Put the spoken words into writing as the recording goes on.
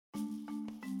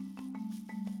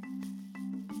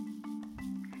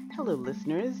Hello,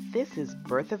 listeners. This is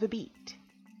Birth of a Beat,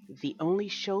 the only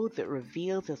show that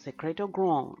reveals the secreto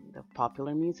grande of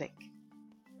popular music.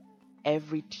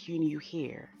 Every tune you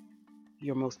hear,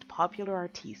 your most popular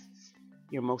artists,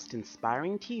 your most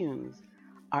inspiring tunes,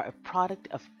 are a product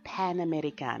of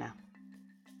Panamericana,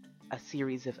 a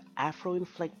series of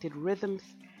Afro-inflected rhythms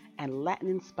and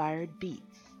Latin-inspired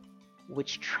beats,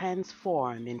 which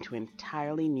transform into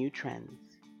entirely new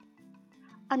trends.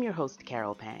 I'm your host,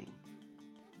 Carol Pang.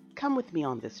 Come with me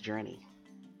on this journey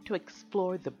to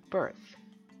explore the birth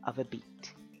of a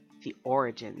beat, the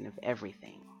origin of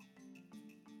everything.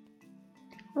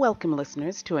 Welcome,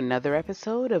 listeners, to another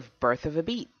episode of Birth of a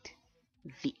Beat,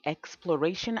 the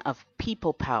exploration of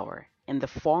people power in the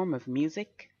form of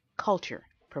music, culture,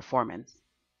 performance.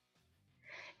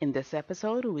 In this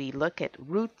episode, we look at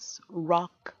roots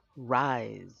rock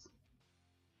rise,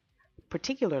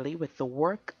 particularly with the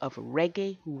work of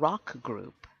reggae rock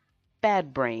group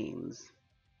Bad Brains.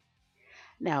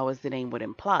 Now, as the name would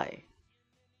imply,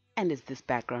 and as this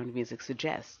background music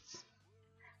suggests,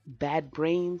 Bad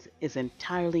Brains is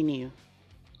entirely new.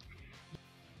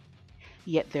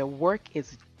 Yet their work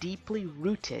is deeply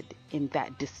rooted in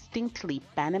that distinctly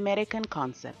Pan-American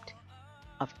concept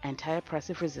of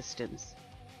anti-oppressive resistance,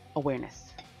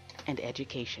 awareness, and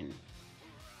education.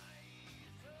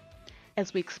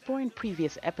 As we explore in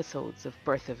previous episodes of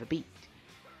Birth of a Beat,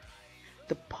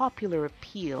 the popular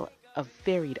appeal of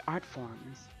varied art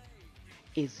forms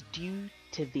is due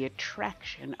to the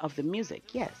attraction of the music,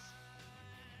 yes.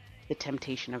 The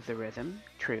temptation of the rhythm,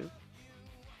 true.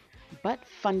 But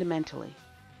fundamentally,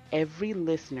 every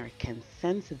listener can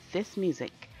sense this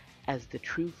music as the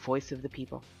true voice of the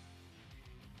people.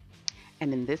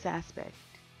 And in this aspect,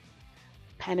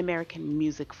 Pan-American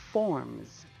music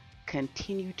forms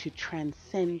continue to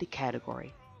transcend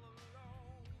category.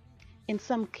 In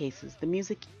some cases, the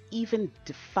music even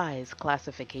defies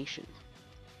classification.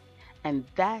 And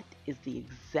that is the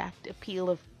exact appeal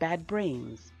of Bad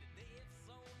Brains.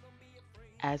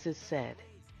 As is said,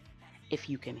 if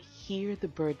you can hear the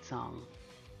birdsong,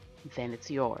 then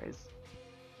it's yours.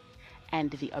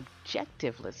 And the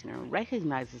objective listener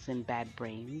recognizes in Bad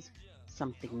Brains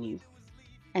something new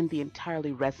and the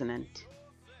entirely resonant.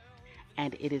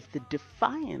 And it is the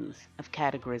defiance of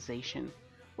categorization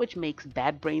which makes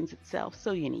Bad Brains itself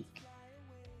so unique.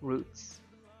 Roots,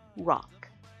 rock,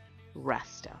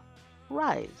 rasta,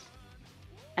 rise.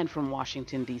 And from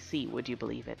Washington, D.C., would you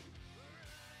believe it?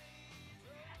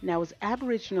 Now, as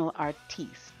Aboriginal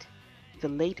artiste, the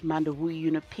late Mandawu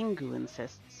Yunupingu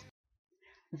insists,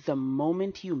 the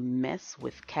moment you mess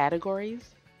with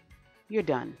categories, you're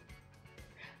done.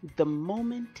 The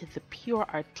moment the pure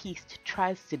artiste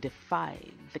tries to defy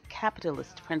the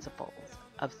capitalist principles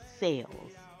of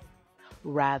sales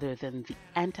rather than the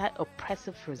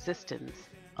anti-oppressive resistance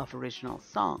of original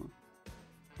song,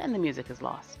 then the music is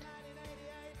lost.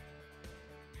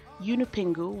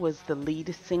 Yunupingu was the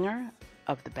lead singer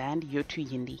of the band Yotu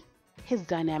Yindi. His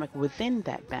dynamic within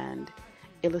that band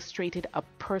illustrated a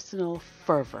personal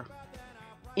fervor,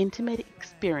 intimate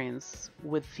experience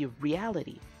with the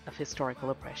reality of historical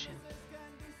oppression.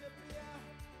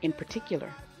 In particular,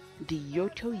 the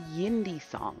Yotu Yindi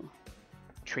song,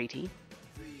 Treaty,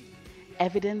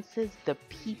 evidences the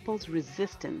people's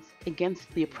resistance against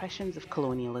the oppressions of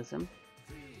colonialism,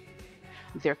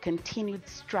 their continued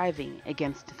striving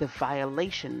against the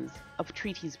violations of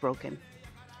treaties broken,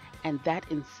 and that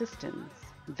insistence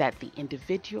that the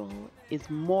individual is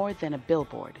more than a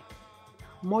billboard,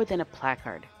 more than a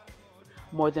placard,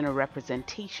 more than a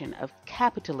representation of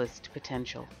capitalist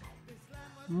potential,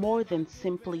 more than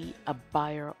simply a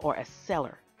buyer or a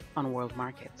seller on world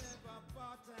markets.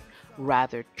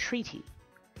 Rather, treaty,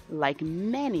 like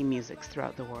many musics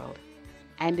throughout the world,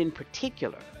 and in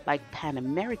particular like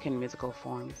Pan-American musical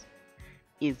forms,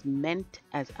 is meant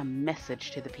as a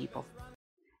message to the people,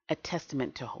 a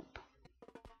testament to hope.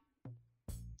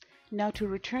 Now, to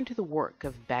return to the work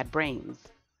of Bad Brains,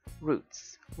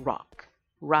 roots, rock,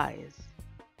 rise,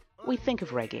 we think of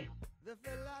reggae,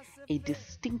 a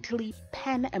distinctly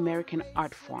Pan-American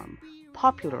art form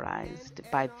popularized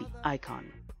by the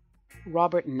icon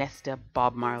Robert Nesta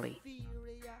Bob Marley.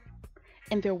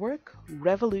 In their work,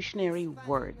 Revolutionary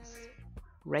Words,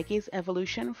 Reggae's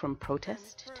Evolution from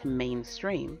Protest to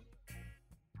Mainstream,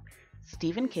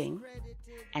 Stephen King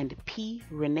and P.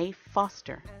 Renee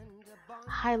Foster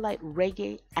highlight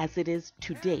reggae as it is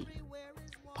today,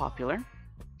 popular,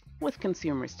 with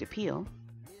consumerist appeal,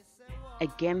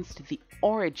 against the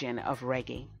origin of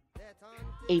reggae,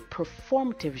 a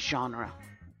performative genre,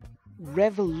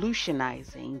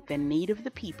 revolutionizing the need of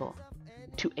the people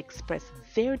to express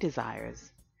their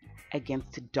desires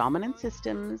against dominant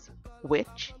systems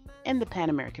which, in the Pan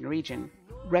American region,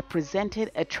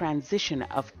 represented a transition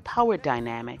of power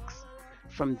dynamics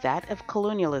from that of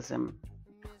colonialism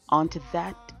onto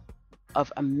that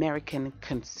of American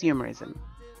consumerism.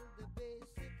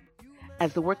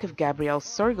 As the work of Gabriel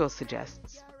Sorgo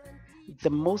suggests, the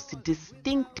most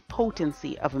distinct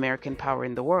potency of American power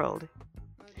in the world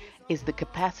is the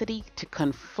capacity to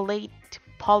conflate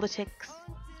politics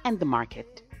and the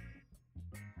market,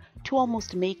 to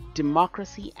almost make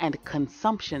democracy and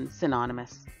consumption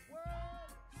synonymous.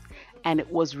 And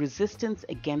it was resistance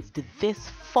against this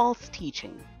false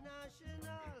teaching,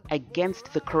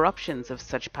 against the corruptions of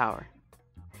such power,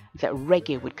 that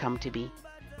reggae would come to be.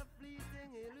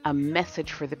 A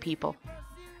message for the people,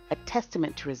 a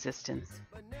testament to resistance,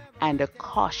 and a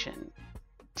caution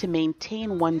to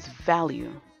maintain one's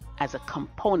value as a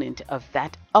component of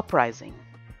that uprising,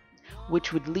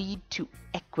 which would lead to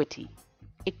equity,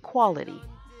 equality,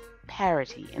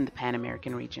 parity in the Pan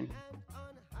American region.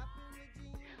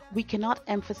 We cannot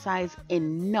emphasize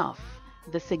enough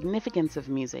the significance of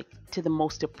music to the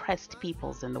most oppressed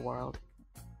peoples in the world.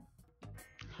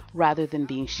 Rather than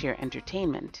being sheer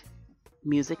entertainment,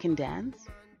 music and dance,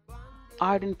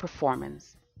 art and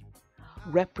performance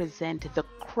represent the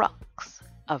crux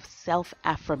of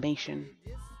self-affirmation,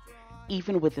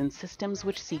 even within systems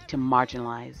which seek to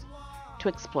marginalize, to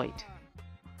exploit,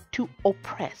 to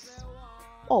oppress,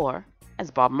 or, as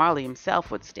Bob Marley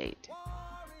himself would state,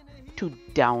 to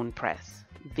downpress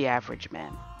the average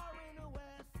man.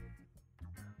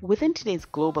 Within today's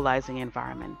globalizing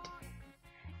environment,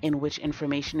 in which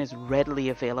information is readily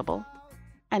available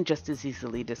and just as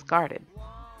easily discarded,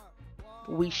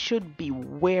 we should be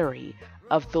wary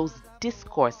of those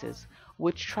discourses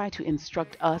which try to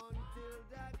instruct us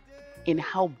in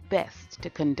how best to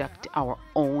conduct our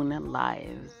own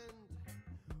lives.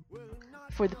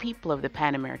 For the people of the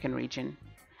Pan American region,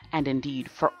 and indeed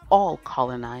for all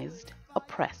colonized,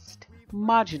 oppressed,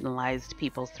 marginalized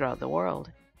peoples throughout the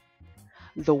world,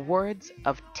 the words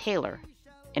of Taylor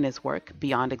in his work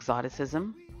Beyond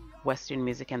Exoticism, Western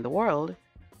Music and the World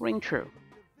ring true.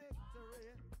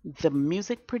 The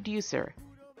music producer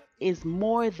is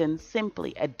more than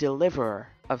simply a deliverer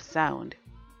of sound.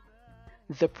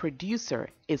 The producer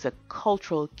is a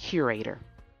cultural curator,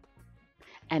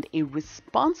 and a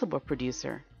responsible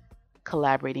producer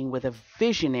collaborating with a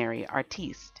visionary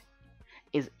artiste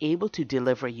is able to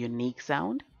deliver unique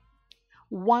sound,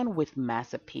 one with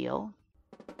mass appeal.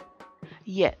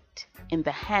 Yet, in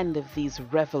the hand of these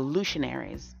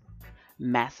revolutionaries,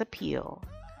 mass appeal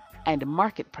and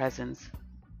market presence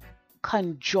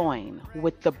conjoin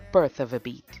with the birth of a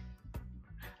beat,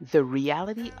 the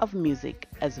reality of music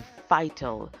as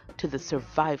vital to the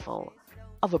survival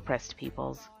of oppressed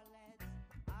peoples.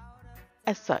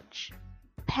 As such,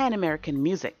 Pan American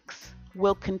musics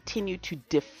will continue to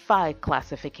defy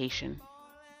classification,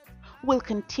 will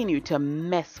continue to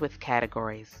mess with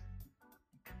categories.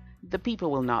 The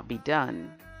people will not be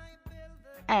done.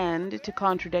 And to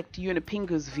contradict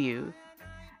Unipingu's view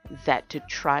that to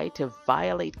try to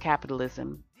violate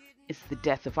capitalism is the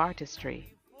death of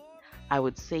artistry, I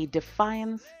would say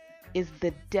defiance is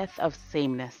the death of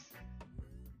sameness.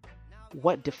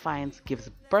 What defiance gives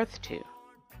birth to,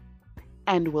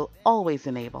 and will always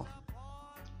enable,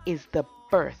 is the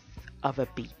birth of a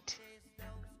beat,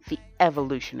 the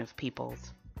evolution of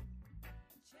peoples.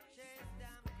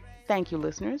 Thank you,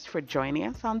 listeners, for joining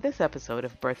us on this episode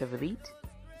of Birth of a Beat.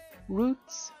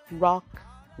 Roots, rock,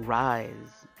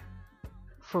 rise.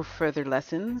 For further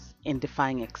lessons in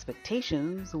defying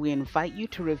expectations, we invite you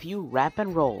to review Rap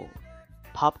and Roll,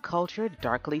 Pop Culture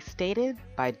Darkly Stated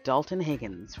by Dalton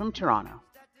Higgins from Toronto.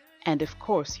 And of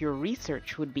course, your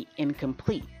research would be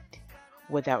incomplete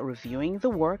without reviewing the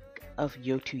work of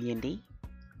Yotu Yindi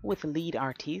with lead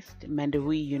artist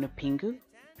Mandui Yunipingu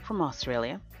from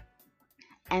Australia,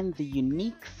 and the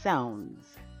unique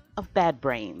sounds of Bad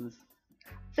Brains.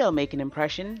 They'll make an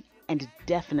impression and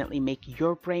definitely make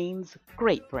your brains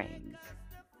great brains.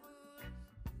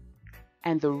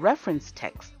 And the reference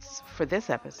texts for this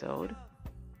episode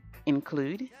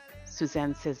include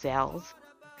Suzanne Cézanne's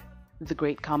The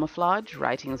Great Camouflage,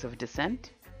 Writings of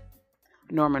Dissent,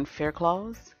 Norman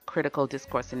Fairclaw's Critical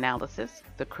Discourse Analysis,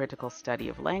 The Critical Study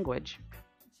of Language,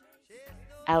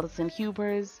 Alison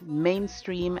Huber's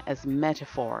Mainstream as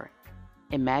Metaphor,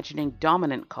 Imagining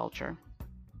Dominant Culture,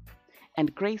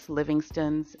 and Grace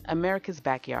Livingston's America's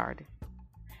Backyard,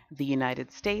 the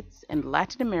United States and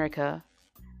Latin America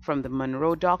from the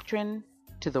Monroe Doctrine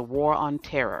to the War on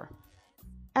Terror.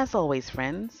 As always,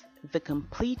 friends, the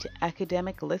complete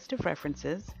academic list of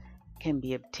references can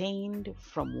be obtained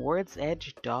from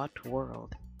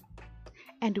wordsedge.world.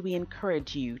 and we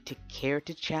encourage you to care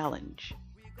to challenge,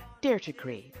 dare to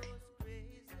create,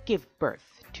 give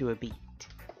birth to a beat.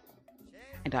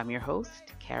 And I'm your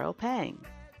host, Carol Pang.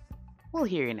 We'll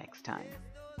hear you next time.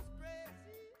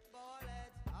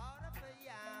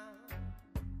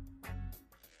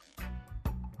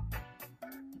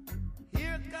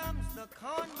 Here comes the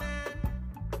con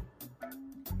man,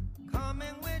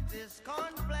 coming with his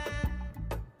con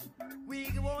plan. We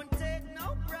won't take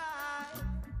no bribe.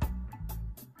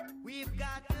 We've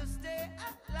got